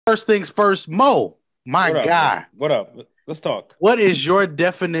First things first, Mo, my What up, guy. man? What up? Let's talk. What is your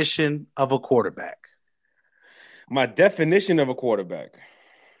definition of a quarterback? My definition of a quarterback.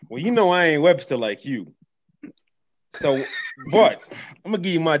 Well, you know I ain't Webster like you. So, but I'm gonna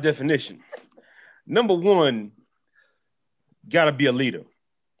give you my definition. Number one, gotta be a leader.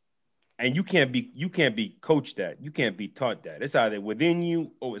 And you can't be coached that. You can't be taught that. It's either within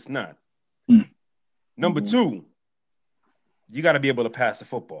you or it's not. Number Mm-hmm. two, you got to be able to pass the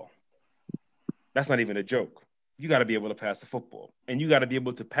football. That's not even a joke. You got to be able to pass the football, and you got to be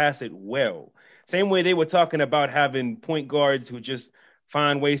able to pass it well. Same way they were talking about having point guards who just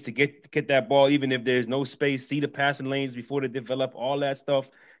find ways to get that ball, even if there's no space, see the passing lanes before they develop, all that stuff.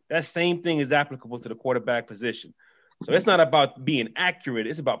 That same thing is applicable to the quarterback position. So it's not about being accurate.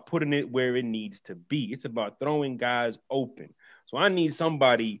 It's about putting it where it needs to be. It's about throwing guys open. So I need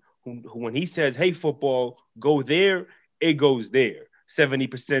somebody who when he says, hey, football, go there, it goes there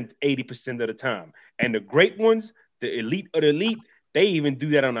 70%, 80% of the time. And the great ones, the elite of the elite, they even do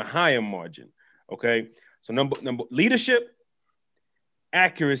that on a higher margin. Okay. So number leadership,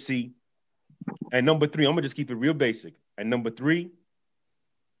 accuracy, and number three, I'm gonna just keep it real basic. And number three,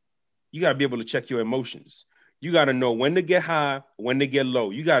 you gotta be able to check your emotions. You got to know when to get high, when to get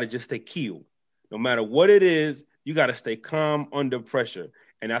low. You got to just stay cool. No matter what it is, you got to stay calm under pressure.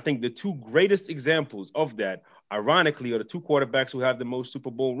 And I think the two greatest examples of that, ironically, are the two quarterbacks who have the most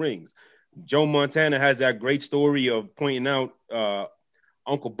Super Bowl rings. Joe Montana has that great story of pointing out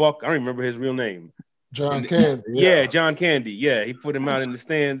Uncle Buck. I don't remember his real name. John Candy. Yeah, John Candy. Yeah, he put him out in the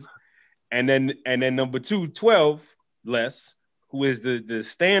stands. And then number 12, Les, who is the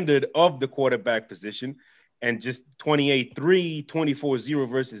standard of the quarterback position, and just 28-3, 24-0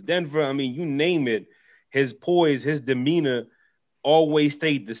 versus Denver. I mean, you name it, his poise, his demeanor always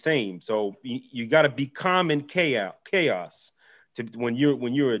stayed the same. So you got to be calm in chaos to when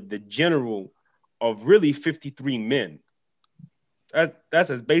you're the general of really 53 men.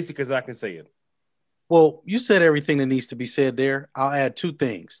 That's as basic as I can say it. Well, you said everything that needs to be said there. I'll add two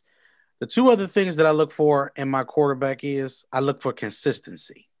things. The two other things that I look for in my quarterback is I look for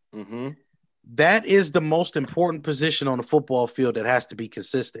consistency. Mm-hmm. That is the most important position on the football field that has to be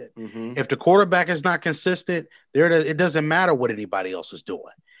consistent. Mm-hmm. If the quarterback is not consistent, it doesn't matter what anybody else is doing.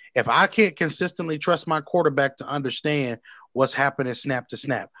 If I can't consistently trust my quarterback to understand what's happening snap to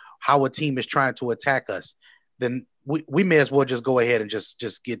snap, how a team is trying to attack us, then we may as well just go ahead and just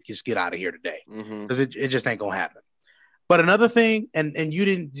get out of here today, because it just ain't gonna happen. But another thing, and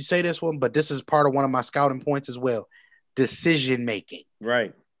you say this one, but this is part of one of my scouting points as well: decision making.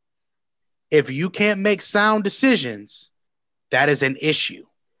 Right. If you can't make sound decisions, that is an issue.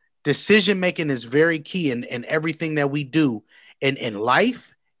 Decision making is very key in everything that we do in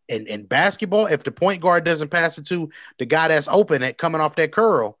life and in basketball. If the point guard doesn't pass it to the guy that's open at coming off that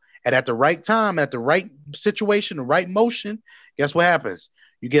curl and at the right time, at the right situation, the right motion, guess what happens?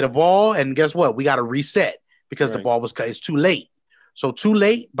 You get a ball, and guess what? We got to reset because the ball it's too late. So too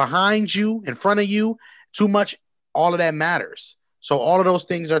late, behind you, in front of you, too much, all of that matters. So all of those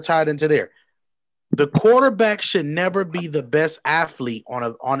things are tied into there. The quarterback should never be the best athlete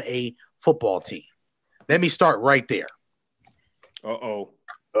on a football team. Let me start right there.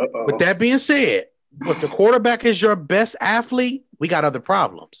 With that being said, if the quarterback is your best athlete, we got other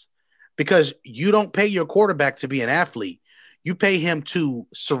problems, because you don't pay your quarterback to be an athlete. You pay him to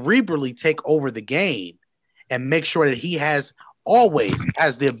cerebrally take over the game and make sure that he always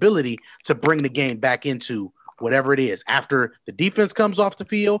has the ability to bring the game back into whatever it is. After the defense comes off the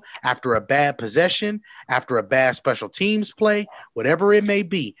field, after a bad possession, after a bad special teams play, whatever it may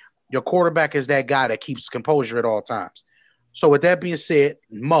be, your quarterback is that guy that keeps composure at all times. So with that being said,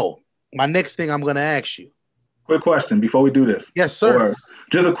 Mo, my next thing I'm going to ask you. Quick question before we do this. Yes, sir. Or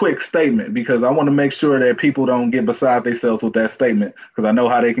just a quick statement, because I want to make sure that people don't get beside themselves with that statement, because I know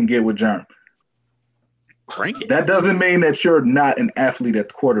how they can get with Germ. That doesn't mean that you're not an athlete at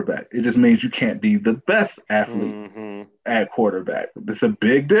the quarterback. It just means you can't be the best athlete at quarterback. It's a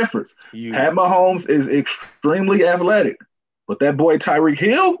big difference. Pat Mahomes is extremely athletic, but that boy Tyreek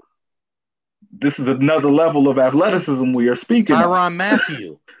Hill, this is another level of athleticism we are speaking of. Tyrann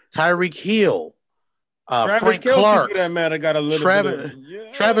Mathieu, Tyreek Hill, Travis Frank Kelce, Clark, for that matter, got a little bit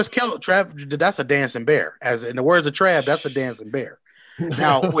of, Travis Kelce. That's a dancing bear. As in the words of Trav, that's a dancing bear.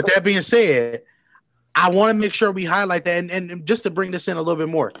 Now, with that being said, I want to make sure we highlight that, and just to bring this in a little bit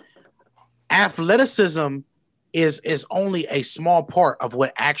more, athleticism is only a small part of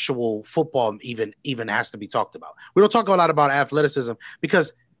what actual football even has to be talked about. We don't talk a lot about athleticism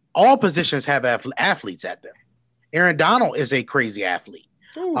because all positions have athletes at them. Aaron Donald is a crazy athlete.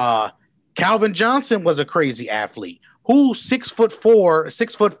 Calvin Johnson was a crazy athlete. Who's 6'4",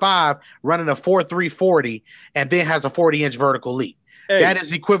 6'5", running a 4.340, and then has a 40-inch vertical leap? Hey. That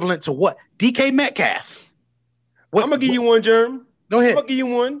is equivalent to what? DK Metcalf. I'm gonna give you one, Germ. Go ahead. I'm gonna give you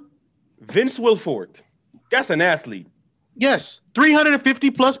one. Vince Wilfork. That's an athlete. Yes,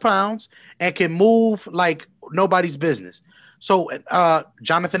 350 plus pounds and can move like nobody's business. So,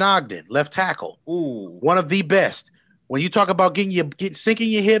 Jonathan Ogden, left tackle, one of the best. When you talk about sinking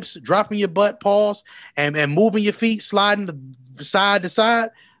your hips, dropping your butt, pause, and moving your feet, sliding side to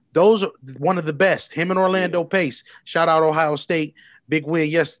side, those are one of the best. Him and Orlando Pace. Shout out Ohio State, big win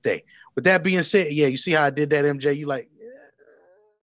yesterday. With that being said, you see how I did that, MJ? You like